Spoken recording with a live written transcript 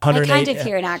I kind of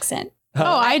hear an accent. Oh,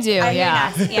 I do.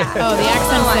 Yeah. Yeah. Oh, the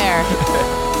accent's there.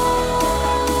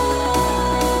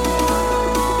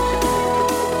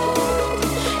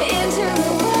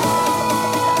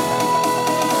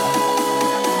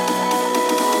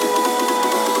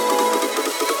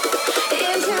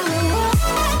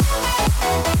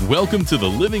 Welcome to the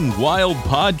Living Wild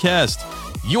podcast.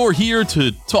 You're here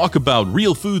to talk about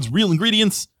real foods, real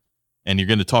ingredients, and you're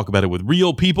going to talk about it with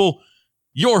real people.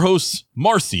 Your hosts,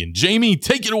 Marcy and Jamie,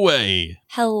 take it away.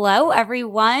 Hello,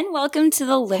 everyone. Welcome to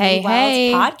the Living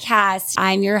Wild podcast.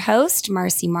 I'm your host,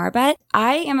 Marcy Marbut.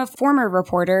 I am a former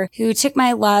reporter who took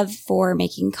my love for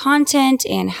making content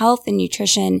and health and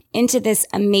nutrition into this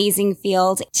amazing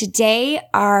field. Today,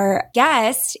 our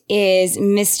guest is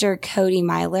Mr. Cody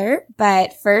Myler.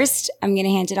 But first, I'm going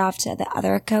to hand it off to the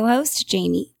other co-host,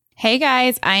 Jamie. Hey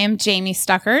guys, I am Jamie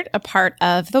Stuckert, a part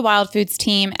of the Wild Foods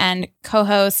team and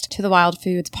co-host to the Wild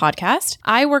Foods podcast.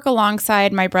 I work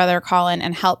alongside my brother Colin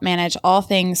and help manage all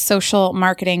things social,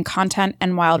 marketing, content,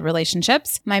 and wild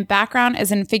relationships. My background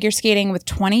is in figure skating with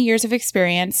 20 years of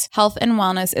experience. Health and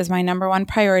wellness is my number one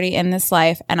priority in this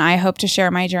life, and I hope to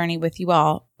share my journey with you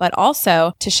all, but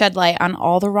also to shed light on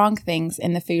all the wrong things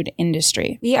in the food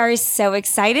industry. We are so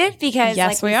excited because,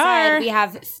 yes, like we said, we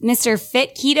have Mr.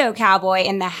 Fit Keto Cowboy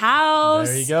in the house.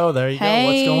 There you go. What's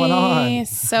going on?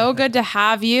 So good to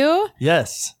have you.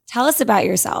 Yes. Tell us about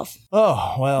yourself.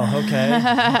 Oh, well,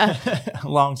 okay.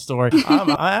 Long story.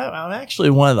 I'm actually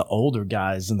one of the older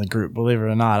guys in the group, believe it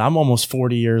or not. I'm almost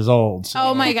 40 years old. So.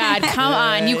 Oh my God. Come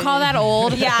on. You call that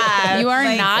old? Yeah. You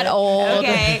are not old.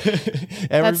 Okay.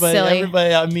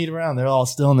 Everybody I meet around, they're all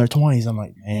still in their 20s. I'm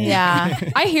like, man.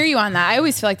 Yeah. I hear you on that. I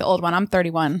always feel like the old one. I'm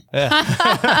 31.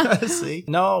 Yeah. See?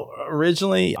 No,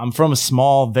 originally, I'm from a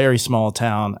small, very small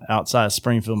town outside of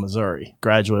Springfield, Missouri.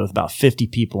 Graduated with about 50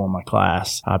 people in my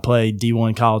class. I played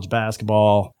D1 college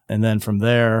basketball. And then from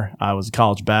there, I was a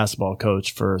college basketball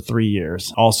coach for 3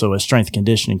 years. Also a strength and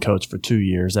conditioning coach for 2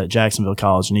 years at Jacksonville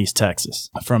College in East Texas.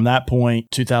 From that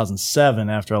point, 2007,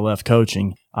 after I left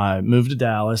coaching, I moved to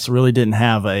Dallas. Really didn't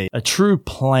have a true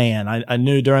plan. I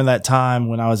knew during that time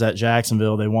when I was at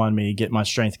Jacksonville, they wanted me to get my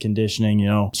strength conditioning,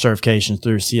 certifications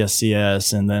through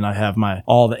CSCS. And then I have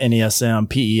all the NESM,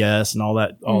 PES, and all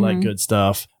that good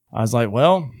stuff. I was like,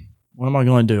 well, what am I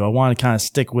going to do? I want to kind of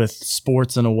stick with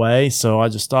sports in a way. So I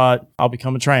just thought I'll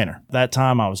become a trainer. That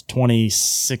time I was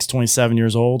 26, 27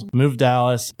 years old. Moved to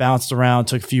Dallas, bounced around,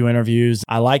 took a few interviews.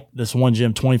 I liked this one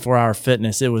gym, 24-Hour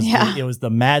Fitness. It was the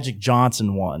Magic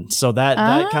Johnson one. So that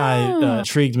kind of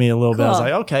intrigued me a little bit. I was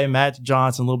like, okay, Magic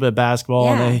Johnson, a little bit of basketball.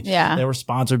 Yeah. And they were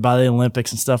sponsored by the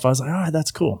Olympics and stuff. I was like, all right,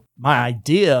 that's cool. My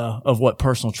idea of what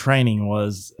personal training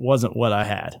wasn't what I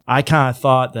had. I kind of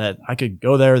thought that I could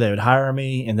go there, they would hire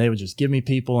me, and they would just give me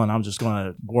people, and I'm just going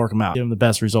to work them out, give them the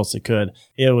best results they could.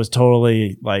 It was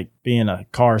totally like being a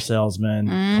car salesman,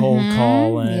 cold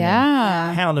calling,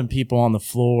 hounding people on the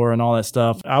floor and all that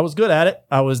stuff. I was good at it.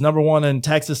 I was number one in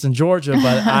Texas and Georgia,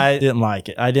 but I didn't like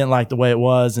it. I didn't like the way it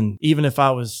was. And even if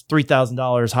I was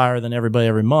 $3,000 higher than everybody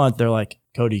every month, they're like,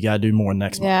 Cody, you got to do more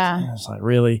next month. And I was like,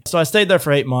 really? So I stayed there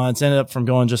for 8 months, ended up from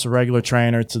going just a regular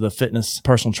trainer to the fitness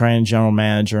personal training general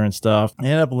manager and stuff. I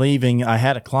ended up leaving. I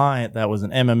had a client that was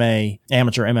an amateur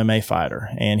MMA fighter,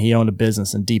 and he owned a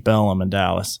business in Deep Ellum in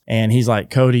Dallas. And he's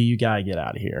like, Cody, you got to get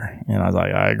out of here. And I was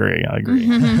like, I agree.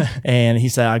 And he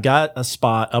said, I got a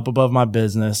spot up above my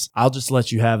business. I'll just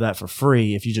let you have that for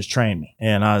free if you just train me.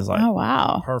 And I was like, oh,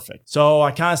 wow. Perfect. So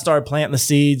I kind of started planting the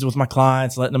seeds with my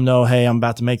clients, letting them know, hey, I'm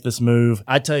about to make this move.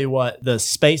 I tell you what, the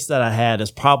space that I had is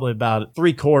probably about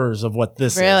 3/4 of what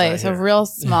this is. Really? So real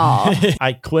small.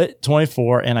 I quit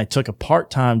 24 and I took a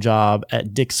part-time job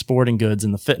at Dick's Sporting Goods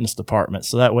in the fitness department.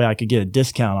 So that way I could get a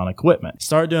discount on equipment.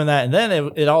 Started doing that. And then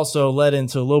it also led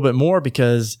into a little bit more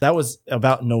because that was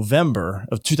about November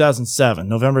of 2007.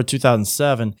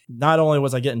 Not only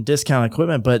was I getting discount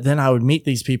equipment, but then I would meet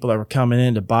these people that were coming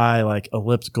in to buy like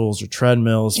ellipticals or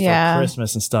treadmills for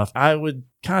Christmas and stuff. I would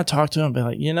kind of talk to them and be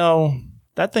like,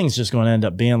 that thing's just going to end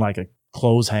up being like a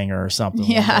clothes hanger or something.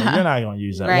 Yeah. You're not going to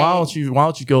use that. Right. Why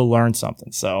don't you go learn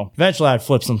something? So eventually I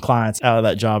flipped some clients out of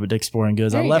that job at Dick's Sporting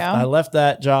Goods. I left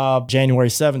that job January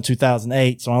 7,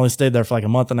 2008. So I only stayed there for like a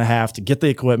month and a half to get the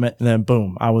equipment, and then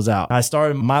boom, I was out. I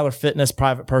started Myler Fitness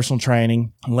private personal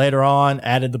training. Later on,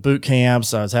 added the boot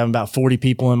camps. I was having about 40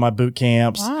 people in my boot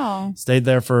camps. Wow. Stayed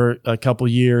there for a couple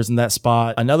years in that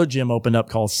spot. Another gym opened up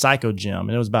called Psycho Gym,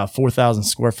 and it was about a 4,000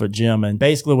 square foot gym. And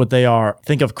basically what they are,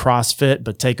 think of CrossFit,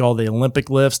 but take all the Olympic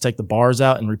lifts, take the bars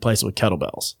out and replace it with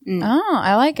kettlebells. Oh,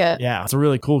 I like it. Yeah, it's a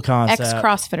really cool concept.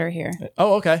 Ex-CrossFitter here.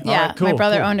 Oh, okay. Yeah, all right, cool, my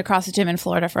brother cool. owned a CrossFit gym in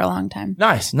Florida for a long time.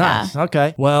 Nice.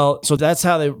 Okay. Well, so that's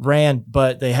how they ran,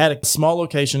 but they had a small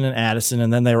location in Addison,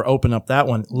 and then they were opening up that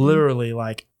one literally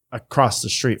like across the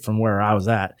street from where I was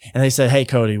at. And they said, hey,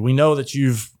 Cody, we know that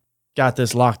you've got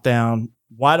this locked down.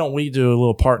 Why don't we do a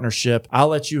little partnership? I'll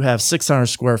let you have 600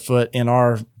 square foot in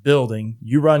our building.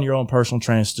 You run your own personal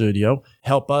training studio.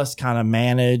 Help us kind of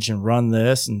manage and run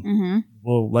this, and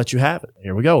we'll let you have it.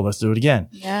 Here we go. Let's do it again.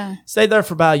 Yeah. Stayed there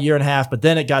for about a year and a half, but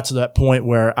then it got to that point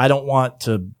where I don't want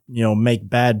to, make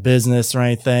bad business or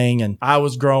anything. And I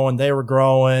was growing, they were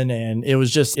growing, and it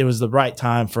was the right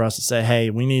time for us to say, hey,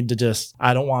 we need to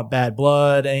I don't want bad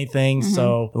blood, anything.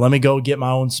 So let me go get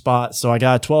my own spot. So I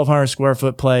got a 1,200 square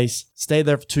foot place, stayed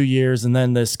there for 2 years. And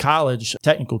then this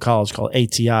technical college called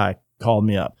ATI, called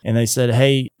me up and they said,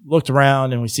 hey, looked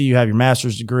around and we see you have your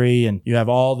master's degree and you have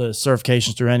all the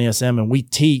certifications through NESM, and we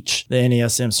teach the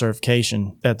NESM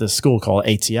certification at this school called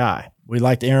ATI. We'd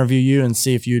like to interview you and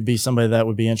see if you'd be somebody that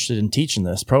would be interested in teaching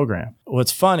this program.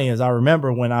 What's funny is I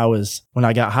remember when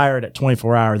I got hired at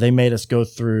 24 Hour, they made us go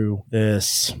through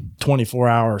this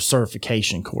 24-hour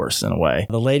certification course in a way.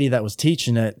 The lady that was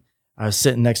teaching it, I was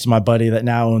sitting next to my buddy that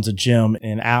now owns a gym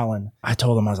in Allen. I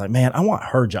told him, I was like, man, I want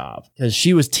her job, because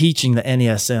she was teaching the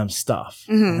NESM stuff.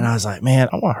 And I was like, man,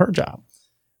 I want her job.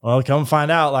 Well, come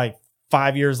find out, like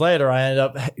 5 years later, I ended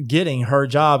up getting her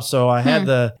job. So I had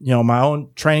my own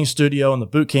training studio and the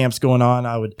boot camps going on.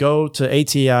 I would go to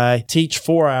ATI, teach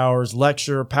 4 hours,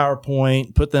 lecture,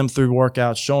 PowerPoint, put them through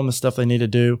workouts, show them the stuff they need to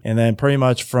do. And then pretty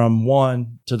much from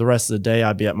 1 to the rest of the day,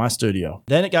 I'd be at my studio.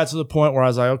 Then it got to the point where I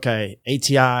was like, okay,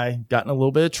 ATI got in a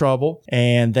little bit of trouble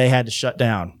and they had to shut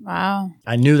down. Wow.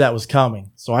 I knew that was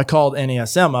coming. So I called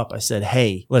NESM up. I said,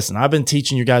 hey, listen, I've been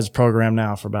teaching you guys a program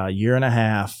now for about a year and a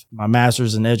half, my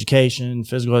master's in education,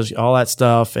 physical education, all that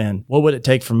stuff. And what would it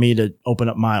take for me to open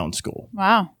up my own school?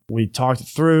 Wow. We talked it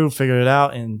through, figured it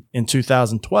out. And in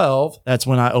 2012, that's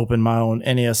when I opened my own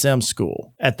NESM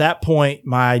school. At that point,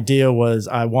 my idea was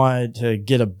I wanted to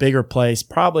get a bigger place,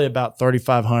 probably about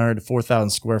 3,500 to 4,000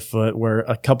 square foot, where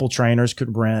a couple trainers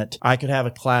could rent. I could have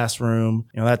a classroom,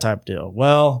 that type of deal.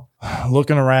 Well,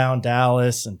 looking around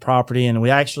Dallas and property, and we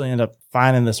actually ended up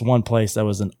finding this one place that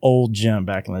was an old gym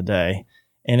back in the day.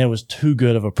 And it was too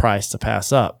good of a price to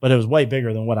pass up, but it was way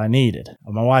bigger than what I needed.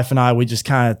 My wife and I, we just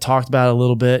kind of talked about it a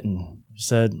little bit and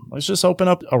said, let's just open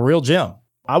up a real gym.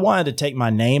 I wanted to take my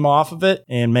name off of it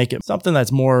and make it something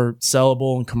that's more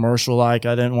sellable and commercial-like.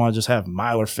 I didn't want to just have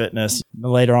Myler Fitness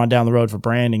later on down the road for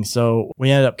branding. So we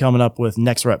ended up coming up with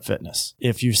Next Rep Fitness.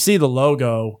 If you see the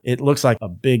logo, it looks like a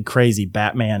big, crazy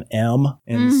Batman M.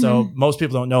 And so most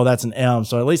people don't know that's an M.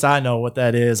 So at least I know what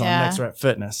that is on Next Rep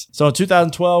Fitness. So in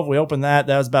 2012, we opened that.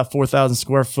 That was about 4,000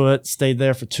 square foot. Stayed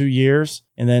there for 2 years.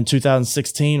 And then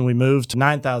 2016, we moved to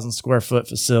 9,000 square foot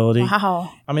facility.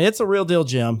 Wow. I mean, it's a real deal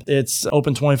gym. It's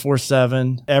open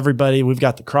 24/7. Everybody, we've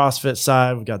got the CrossFit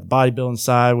side, we've got the bodybuilding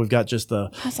side, we've got just the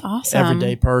That's awesome.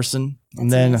 everyday person. And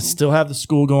then I still have the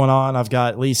school going on. I've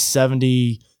got at least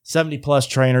 70 plus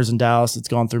trainers in Dallas that's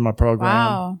gone through my program.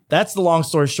 Wow. That's the long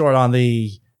story short on the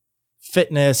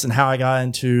fitness and how I got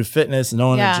into fitness and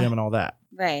owning a gym and all that.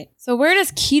 Right. So where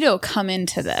does keto come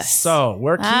into this? So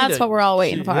That's what we're all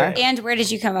waiting for. Yeah. And where did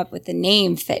you come up with the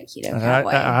name Fit Keto All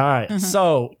Cowboy? right.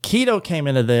 So keto came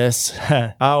into this.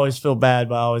 I always feel bad,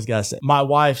 but I always got to say, my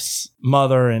wife's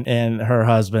mother and her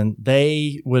husband,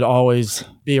 they would always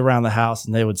be around the house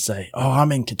and they would say, oh,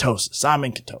 I'm in ketosis. I'm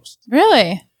in ketosis.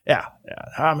 Really? Yeah,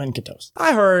 I'm in ketosis.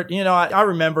 I heard, I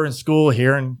remember in school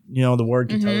hearing, the word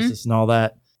ketosis and all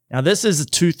that. Now, this is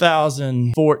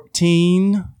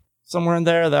 2014, somewhere in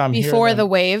there that I'm before the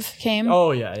wave came.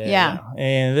 Oh yeah.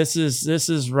 And this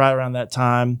is right around that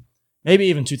time, maybe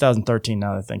even 2013.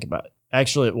 Now that I think about it,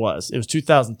 actually it was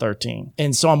 2013.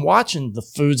 And so I'm watching the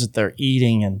foods that they're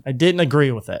eating, and I didn't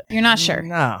agree with it. You're not sure?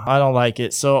 No, I don't like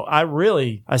it. So I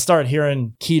started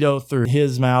hearing keto through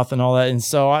his mouth and all that, and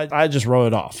so I just wrote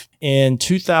it off. In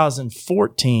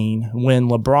 2014, when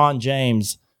LeBron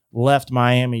James left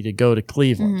Miami to go to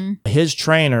Cleveland, his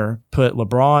trainer put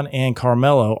LeBron and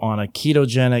Carmelo on a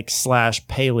ketogenic /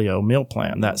 paleo meal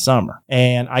plan that summer.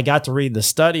 And I got to read the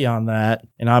study on that.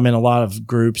 And I'm in a lot of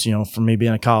groups, for me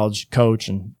being a college coach,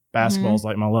 and basketball is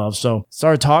like my love. So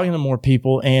started talking to more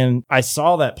people, and I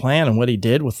saw that plan and what he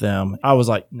did with them. I was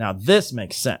like, now this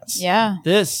makes sense. Yeah.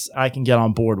 This I can get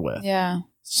on board with. Yeah.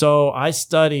 So I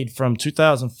studied from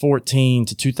 2014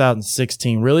 to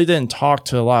 2016, really didn't talk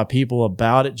to a lot of people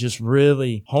about it, just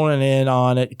really honing in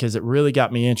on it because it really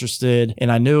got me interested. And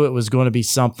I knew it was going to be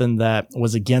something that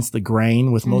was against the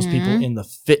grain with most people in the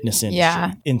fitness industry.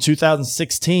 Yeah. In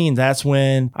 2016, that's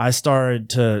when I started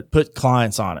to put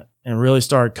clients on it and really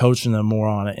started coaching them more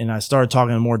on it. And I started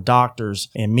talking to more doctors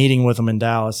and meeting with them in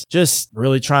Dallas, just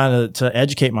really trying to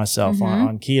educate myself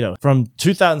on keto. From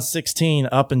 2016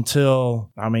 up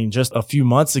until, just a few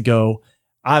months ago,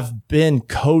 I've been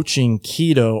coaching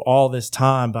keto all this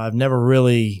time, but I've never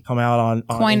really come out on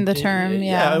coined the term.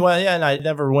 And I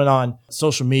never went on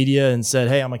social media and said,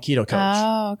 hey, I'm a keto coach.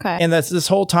 Oh, okay. And that's this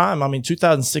whole time.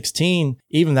 2016,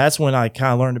 even that's when I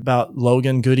kind of learned about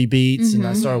Logan Goody Beats and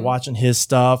I started watching his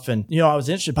stuff. And, I was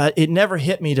interested, but it never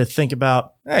hit me to think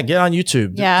about, get on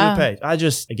YouTube. Do a page.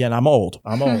 I'm old.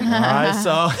 All right.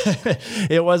 So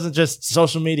it wasn't just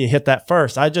social media hit that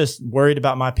first. I just worried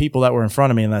about my people that were in front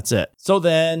of me and that's it. So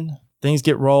then things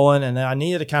get rolling and then I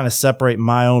needed to kind of separate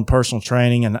my own personal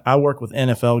training. And I work with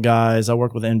NFL guys. I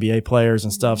work with NBA players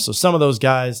and stuff. So some of those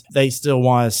guys, they still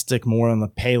want to stick more on the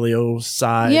paleo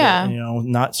side,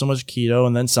 not so much keto.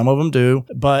 And then some of them do.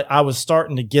 But I was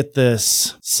starting to get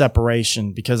this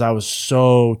separation because I was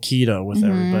so keto with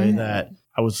everybody that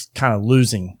I was kind of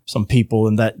losing some people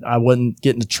and that I wasn't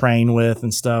getting to train with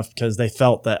and stuff because they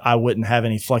felt that I wouldn't have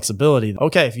any flexibility.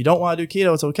 Okay, if you don't want to do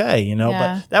keto, it's okay,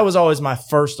 but that was always my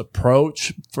first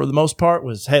approach for the most part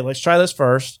was, hey, let's try this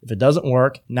first. If it doesn't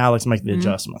work, now let's make the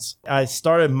adjustments. I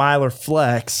started Myler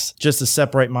Flex just to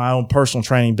separate my own personal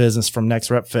training business from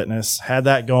Next Rep Fitness. Had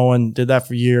that going, did that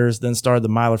for years, then started the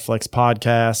Myler Flex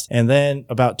podcast. And then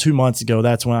about 2 months ago,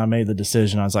 that's when I made the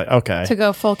decision. I was like, okay. To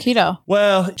go full keto.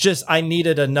 Well, I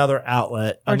needed another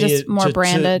outlet. Or just more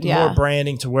branded, more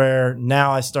branding to where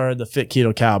now I started the Fit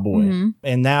Keto Cowboy.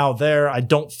 And now there, I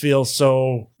don't feel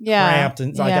so cramped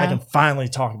and like I can finally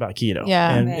talk about keto.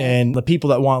 Yeah. And the people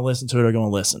that want to listen to it are going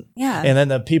to listen. Yeah. And then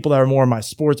the people that are more my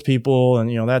sports people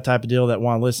and, that type of deal that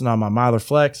want to listen on my Myler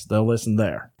Flex, they'll listen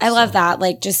there. I love that.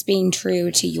 Like just being true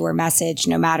to your message,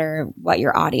 no matter what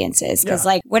your audience is. Because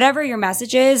whatever your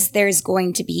message is, there's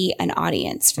going to be an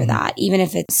audience for that. Even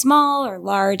if it's small or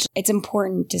large, it's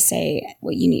important to say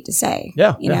what you need to say.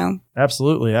 Yeah. You know?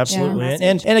 Absolutely.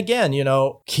 And again,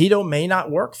 keto may not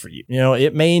work for you.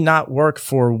 It may not work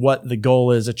for what the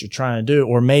goal is that you're trying to do,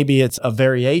 or maybe it's a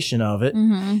variation of it.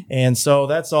 And so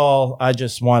that's all. I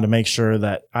just wanted to make sure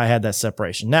that I had that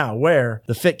separation. Now, where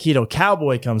the Fit Keto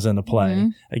Cowboy comes into play,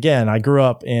 again, I grew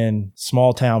up in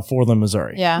small town Foreland,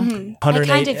 Missouri. Yeah. I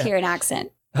kind of hear an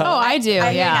accent. Oh, I do.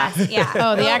 Yeah.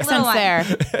 Oh, the accent's there.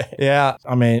 Yeah.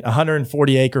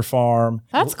 140 acre farm.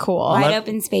 That's cool. Wide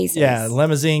open spaces. Yeah.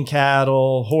 Limousine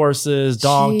cattle, horses,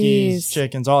 donkeys,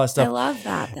 chickens, all that stuff. I love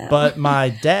that though. But my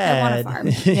dad, I want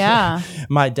a farm.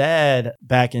 My dad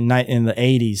back in the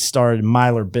 80s started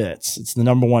Myler Bits. It's the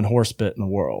 #1 horse bit in the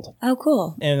world. Oh,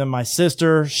 cool. And then my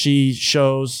sister, she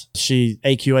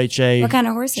AQHA. What kind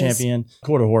of horses? Champion.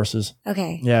 Quarter horses.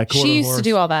 Okay. Yeah. She used to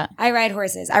do all that. I ride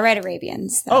horses. I ride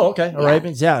Arabians. So. Oh, okay.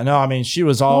 Arabians. Yeah. No, she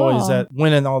was always at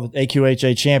winning all the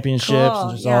AQHA championships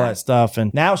and just all that stuff.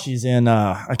 And now she's in,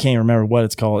 I can't remember what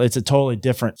it's called. It's a totally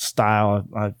different style.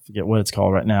 I forget what it's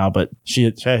called right now, but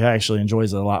she actually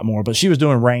enjoys it a lot more. But she was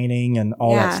doing reining and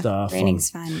all that stuff.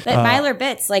 Reining's fun. But Myler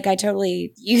Bits, I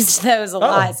totally used those a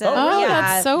lot. So,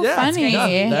 that's so funny.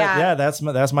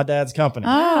 That's my dad's company. Oh,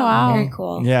 wow. Very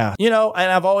cool. Yeah. And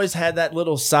I've always had that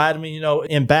little side of me,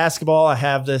 in basketball, I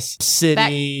have this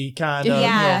city kind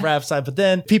of rap side, but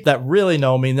then people that really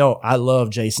know me know I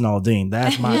love Jason Aldean.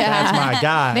 That's my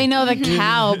guy. They know the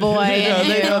cowboy.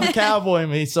 They know the cowboy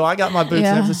in me. So I got my boots and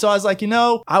everything. So I was like,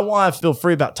 I want to feel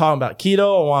free about talking about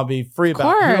keto. I want to be free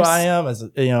about who I am. As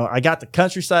I got the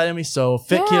countryside in me. So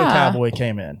Fit Keto Cowboy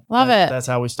came in. Love it. That's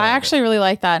how we started. I actually really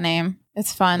like that name.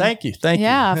 It's fun. Thank you.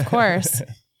 Yeah, of course.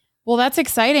 Well, that's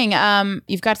exciting.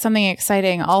 You've got something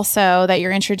exciting also that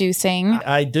you're introducing.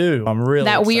 I do. I'm really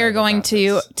that we are going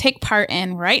to this. take part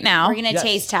in right now. We're going to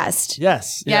taste test.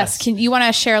 Yes. Can you want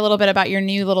to share a little bit about your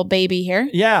new little baby here?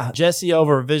 Yeah. Jesse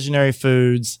over at Visionary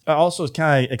Foods. I also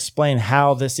kind of explain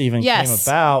how this even came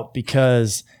about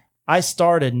because I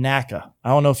started NACA. I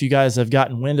don't know if you guys have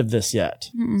gotten wind of this yet.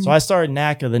 So I started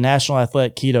NACA, the National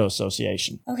Athletic Keto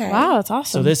Association. Okay. Wow, that's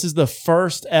awesome. So this is the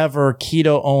first ever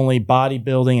keto-only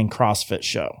bodybuilding and CrossFit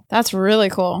show. That's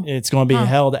really cool. It's going to be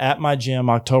held at my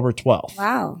gym October 12th.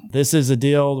 Wow. This is a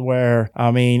deal where,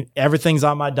 everything's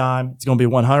on my dime. It's going to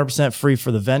be 100% free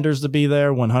for the vendors to be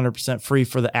there, 100% free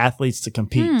for the athletes to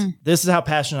compete. This is how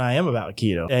passionate I am about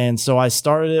keto. And so I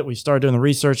started it. We started doing the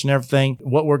research and everything.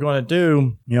 What we're going to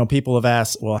do, people have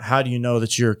asked, well, how do you know know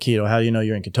that you're keto? How do you know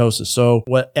you're in ketosis? So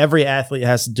what every athlete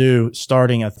has to do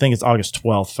starting, I think it's August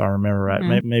 12th, if I remember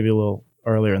right, maybe a little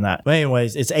earlier than that. But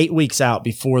anyways, it's 8 weeks out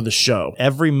before the show.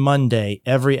 Every Monday,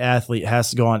 every athlete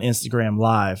has to go on Instagram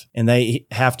Live, and they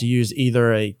have to use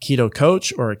either a keto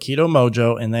coach or a keto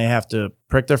mojo, and they have to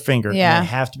prick their finger. Yeah. And they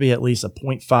have to be at least a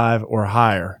 0.5 or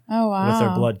higher with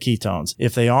their blood ketones.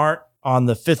 If they aren't on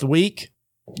the 5th week,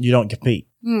 you don't compete.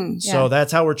 So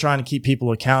that's how we're trying to keep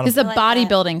people accountable. It's a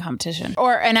bodybuilding competition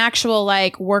or an actual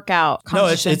like workout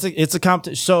competition. No, it's a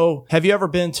competition. So have you ever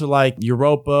been to like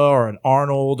Europa or an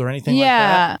Arnold or anything like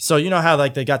that? So you know how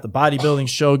like they got the bodybuilding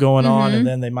show going on, and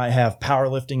then they might have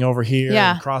powerlifting over here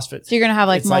and CrossFit. So you're going to have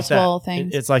like it's multiple like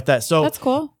things. It's like that. So that's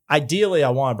cool. Ideally,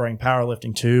 I want to bring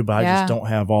powerlifting too, but I just don't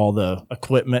have all the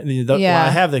equipment. Well, I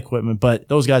have the equipment, but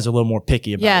those guys are a little more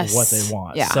picky about what they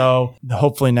want. Yeah. So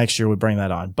hopefully next year we bring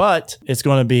that on. But it's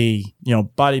going to be,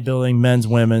 bodybuilding, men's,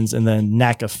 women's, and then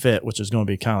NACA Fit, which is going to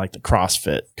be kind of like the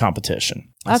CrossFit competition.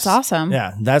 That's awesome.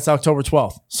 Yeah, that's October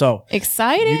 12th. So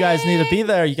exciting. You guys need to be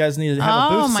there. You guys need to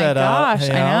have a booth set up. Oh my gosh,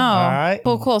 I know. All right.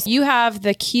 Cool. So you have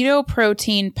the keto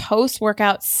protein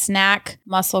post-workout snack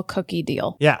muscle cookie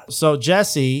deal. Yeah. So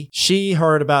Jessie, she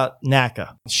heard about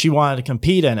NACA. She wanted to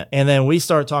compete in it. And then we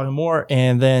started talking more.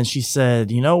 And then she said,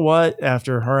 you know what?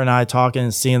 After her and I talking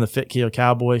and seeing the Fit Keto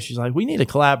Cowboy, she's like, we need to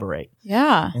collaborate.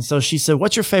 Yeah. And so she said,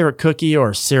 what's your favorite cookie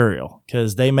or cereal?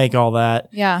 Because they make all that.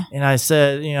 Yeah. And I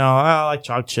said, I like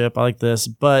chocolate chip. I like this.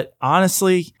 But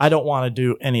honestly, I don't want to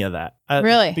do any of that.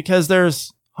 Really? Because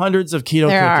there's hundreds of keto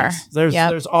cookies.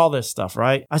 There's all this stuff,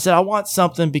 right? I said, I want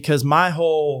something because my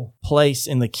whole place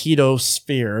in the keto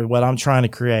sphere, what I'm trying to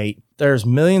create, there's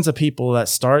millions of people that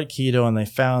started keto and they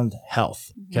found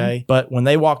health. Okay. But when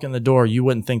they walk in the door, you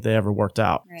wouldn't think they ever worked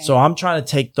out. Right. So I'm trying to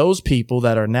take those people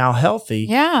that are now healthy.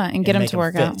 Yeah. And get them to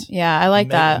work out. Yeah. I like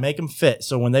that. Make them fit.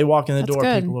 So when they walk in the door,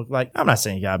 people look like, I'm not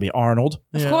saying you gotta be Arnold.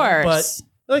 Of course. But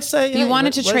like say, you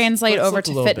wanted to translate over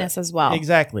to fitness as well.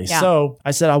 Exactly. Yeah. So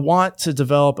I said, I want to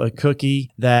develop a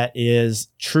cookie that is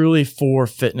truly for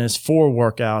fitness, for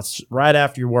workouts. Right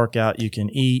after your workout, you can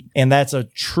eat. And that's a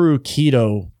true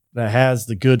keto that has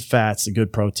the good fats, the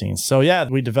good proteins. So yeah,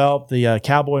 we developed the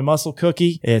Cowboy Muscle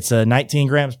Cookie. It's 19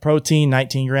 grams protein,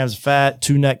 19 grams of fat,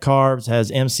 2 net carbs, has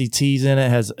MCTs in it,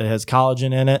 has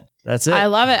collagen in it. That's it. I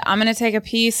love it. I'm going to take a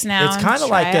piece now. It's kind of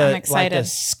like a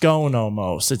scone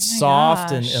almost. It's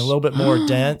soft and a little bit more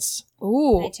dense.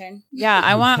 Ooh. My turn. Yeah,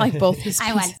 I want like both these.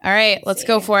 I won. All right, let's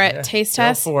go for it. Taste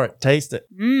test. Go for it. Taste it.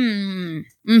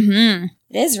 Mm-hmm.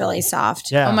 It is really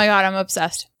soft. Yeah. Oh my God, I'm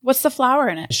obsessed. What's the flour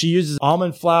in it? She uses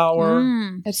almond flour.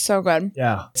 It's so good.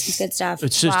 Yeah. It's good stuff.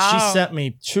 It's just, she sent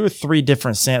me 2 or 3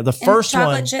 different samples. The first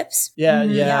chocolate one. chips? Yeah.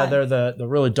 They're the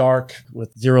really dark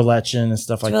with zero lectin and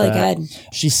stuff like that. Really good.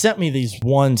 She sent me these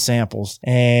 1 samples,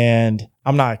 and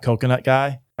I'm not a coconut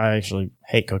guy. I actually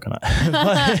hate coconut.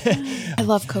 I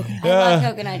love coconut. I love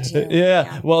coconut too.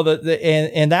 Yeah. Well,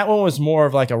 and that one was more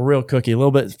of like a real cookie, a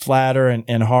little bit flatter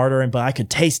and harder, but I could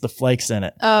taste the flakes in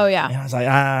it. Oh yeah. And I was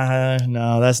like,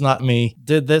 no, that's not me.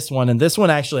 Did this one, and this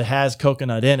one actually has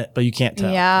coconut in it, but you can't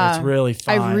tell. Yeah. It's really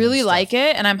fine. I really like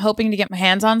it, and I'm hoping to get my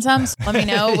hands on some. So let me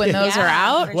know when those are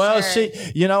out. Well,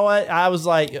 you know what? I was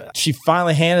like, she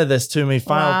finally handed this to me,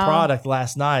 final product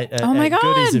last night at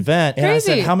Goody's event. And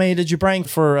Crazy. I said, how many did you bring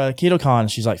for KetoCon? And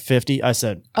she's like, 50. I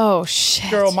said, oh shit.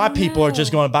 Girl, my people are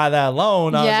just going to buy that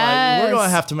alone. I was like, we're going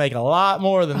to have to make a lot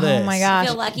more than this. Oh my gosh. I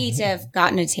feel lucky to have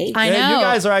gotten a taste. I know. You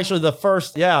guys are actually the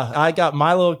first. Yeah, I got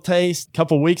my little taste a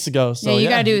couple weeks ago. So you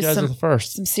got to do you guys are the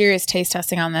first. some serious taste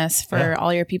testing on this for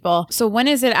all your people. So when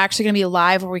is it actually going to be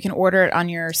live where we can order it on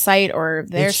your site or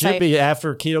their site? It should be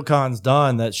after KetoCon's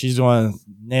done that she's going to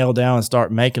nail down and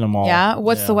start making them all. Yeah.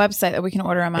 What's the website that we can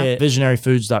order them on?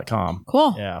 Visionaryfoods.com.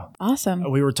 Cool. Yeah. Awesome.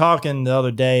 We were talking the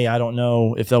other day. I don't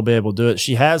know if they'll be able to do it.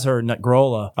 She has her nut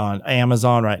granola on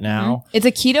Amazon right now. It's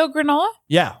a keto granola?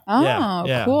 Yeah. Oh,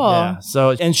 yeah, cool. Yeah. So,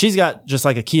 and she's got just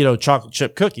like a keto chocolate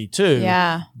chip cookie too.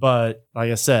 Yeah. But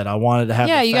like I said, I wanted to have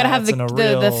you got to have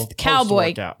the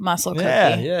cowboy post-workout. muscle cookie.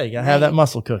 Yeah, you got to have that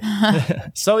muscle cookie.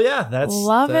 So yeah,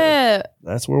 it.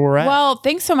 That's where we're at. Well,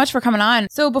 thanks so much for coming on.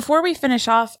 So before we finish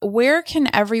off, where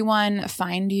can everyone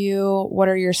find you? What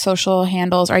are your social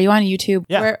handles? Are you on YouTube?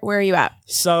 Yeah. Where are you at?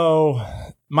 So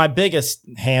my biggest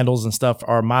handles and stuff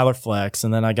are Myler Flex,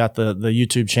 and then I got the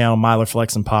YouTube channel Myler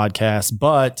Flex and Podcast.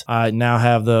 But I now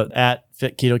have the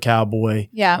 @Fit Keto Cowboy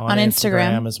on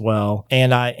Instagram as well,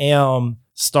 and I am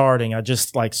starting. I just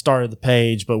started the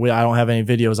page, but I don't have any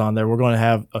videos on there. We're going to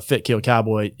have a Fit Keto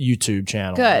Cowboy YouTube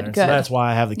channel. Good. So that's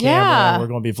why I have the camera. And we're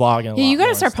going to be vlogging. You got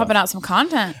to start pumping out some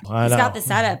content. He's got the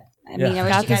setup. I mean, I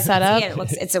wish Got you the guys setup. could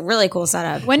see it. It's a really cool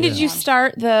setup. When did you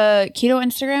start the keto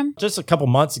Instagram? Just a couple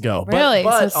months ago. Really?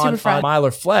 But So it's super on fresh.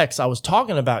 Myler Flex, I was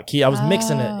talking about keto. I was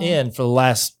mixing it in for the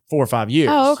last 4 or 5 years.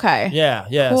 Oh, okay. Yeah.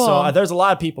 Cool. So there's a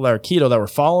lot of people that are keto that were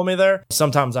following me there.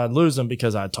 Sometimes I'd lose them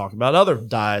because I'd talk about other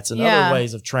diets and other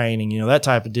ways of training, that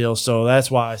type of deal. So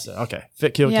that's why I said, okay,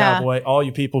 Fit Keto Cowboy, all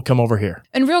you people come over here.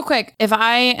 And real quick, if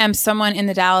I am someone in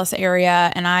the Dallas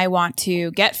area and I want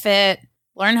to get fit,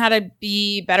 learn how to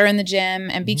be better in the gym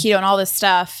and be keto and all this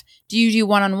stuff, do you do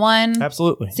one-on-one?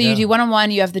 Absolutely. So you do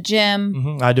one-on-one, you have the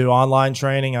gym. I do online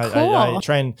training. I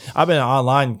train. I've been an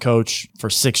online coach for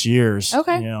 6 years.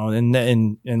 Okay. And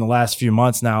in the last few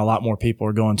months now, a lot more people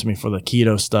are going to me for the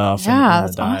keto stuff. Yeah, and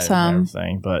that's the diet and awesome.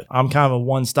 everything. But I'm kind of a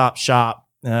one-stop shop.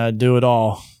 Do it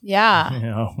all.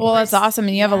 Yeah. Well, that's awesome.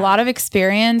 And you have a lot of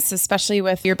experience, especially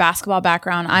with your basketball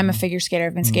background. I'm a figure skater.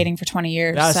 I've been skating for 20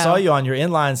 years. Yeah, I saw you on your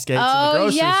inline skates in the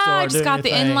grocery store. I just got the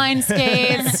inline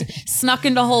skates, snuck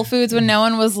into Whole Foods when no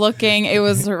one was looking. It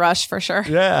was a rush for sure.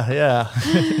 Yeah.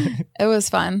 It was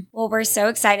fun. Well, we're so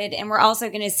excited. And we're also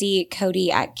going to see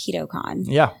Cody at KetoCon.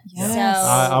 Yeah. Yes.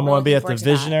 So I'm going to be at the looking forward to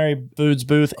that. Visionary Foods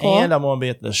booth, Cool. and I'm going to be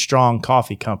at the Strong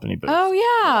Coffee Company booth. Oh,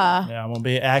 yeah. Yeah, I'm going to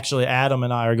be actually, Adam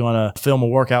and I are going to film a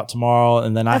workout tomorrow,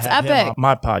 and then That's I have him epic. on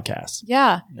my podcast.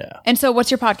 Yeah. Yeah. And so what's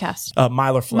your podcast?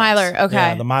 Myler Flex. Myler, okay.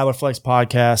 Yeah, the Myler Flex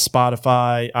podcast,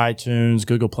 Spotify, iTunes,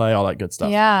 Google Play, all that good stuff.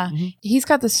 Yeah. He's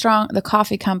got the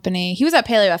coffee company. He was at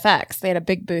Paleo FX. They had a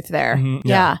big booth there.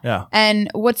 Yeah. And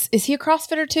is he a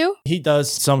CrossFitter too? He does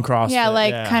some CrossFit.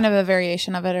 Yeah, kind of a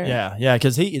variation of it. Or Yeah,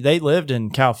 because they lived in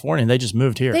California and they just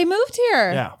moved here. They moved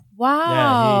here. Yeah.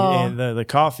 Wow. Yeah, the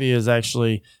coffee is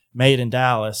actually made in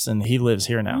Dallas, and he lives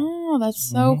here now. Oh, that's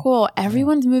so cool.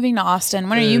 Everyone's moving to Austin.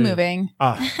 When are you moving?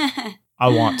 I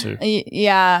want to.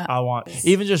 Yeah. I want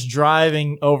even just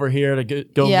driving over here to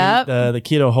go Yep. meet the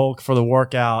Keto Hulk for the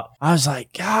workout. I was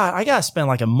like, God, I gotta spend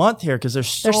like a month here because there's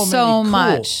so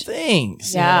many cool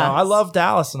things. Yeah. I love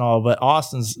Dallas and all, but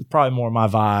Austin's probably more my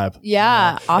vibe.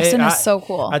 Yeah. Austin is so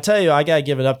cool. I tell you, I gotta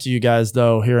give it up to you guys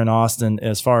though here in Austin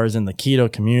as far as in the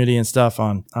keto community and stuff.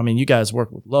 You guys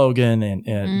work with Logan and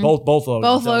both Logans.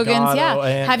 Both Logans, Delgado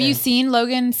yeah. Have you seen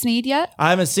Logan Sneed yet?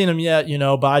 I haven't seen him yet,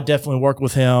 but I definitely work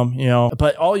with him,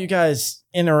 But all you guys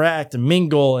interact and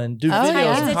mingle and do videos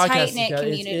yeah. and It's a podcasts. tight-knit together.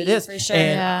 community, it is for sure.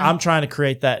 And Yeah. I'm trying to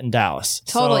create that in Dallas.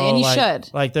 Totally, and you should.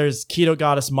 Like there's Keto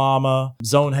Goddess Mama,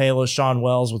 Zone Halo, Sean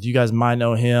Wells, with you guys might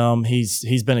know him. He's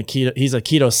been he's a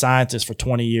keto scientist for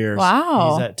 20 years.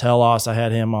 Wow. He's at Telos. I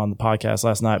had him on the podcast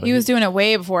last night. But He was doing it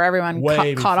way before everyone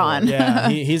caught before. on. Yeah,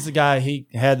 he's the guy. He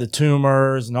had the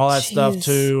tumors and all that stuff Jeez.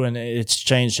 too, and it's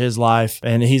changed his life.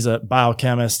 And he's a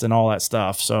biochemist and all that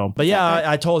stuff. So, but yeah,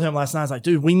 I told him last night. I was like,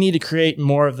 dude, we need to create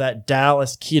more of that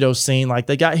Dallas keto scene like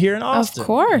they got here in Austin. Of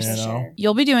course.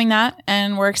 You'll be doing that,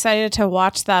 and we're excited to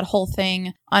watch that whole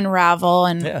thing unravel,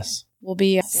 and Yes. we'll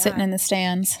be sitting in the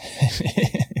stands.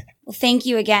 Well, thank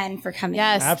you again for coming.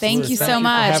 Yes, Absolutely. thank you Thank so you for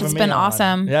much. having It's me been on.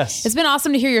 awesome. Yes. It's been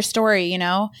awesome to hear your story,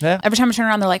 Yeah. Every time I turn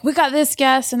around, they're like, we got this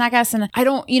guest and that guest. And I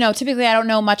don't, typically I don't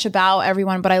know much about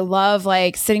everyone, but I love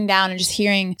like sitting down and just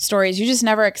hearing stories. You just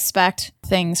never expect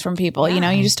things from people, you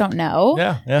just don't know.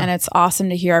 Yeah. And it's awesome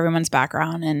to hear everyone's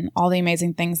background and all the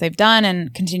amazing things they've done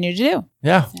and continue to do.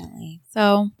 Yeah. Definitely.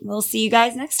 So, We'll see you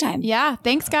guys next time. yeah,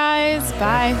 thanks guys.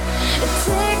 Bye.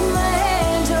 Take my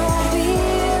hand, don't be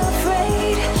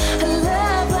afraid. A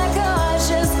love like ours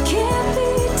just can't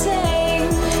be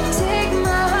tamed. Take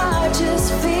my heart,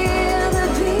 just feel the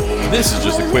beat. This is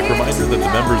just a quick reminder that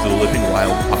the members of the Living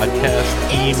Wild podcast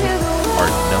team are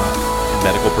not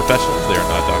medical professionals. They are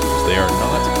not doctors. They are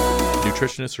not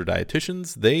nutritionists or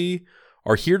dietitians. They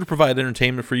are here to provide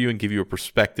entertainment for you and give you a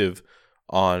perspective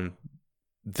on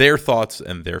their thoughts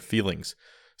and their feelings.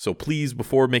 So please,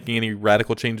 before making any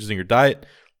radical changes in your diet,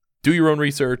 do your own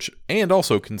research and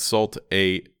also consult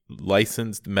a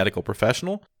licensed medical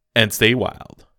professional and stay wild.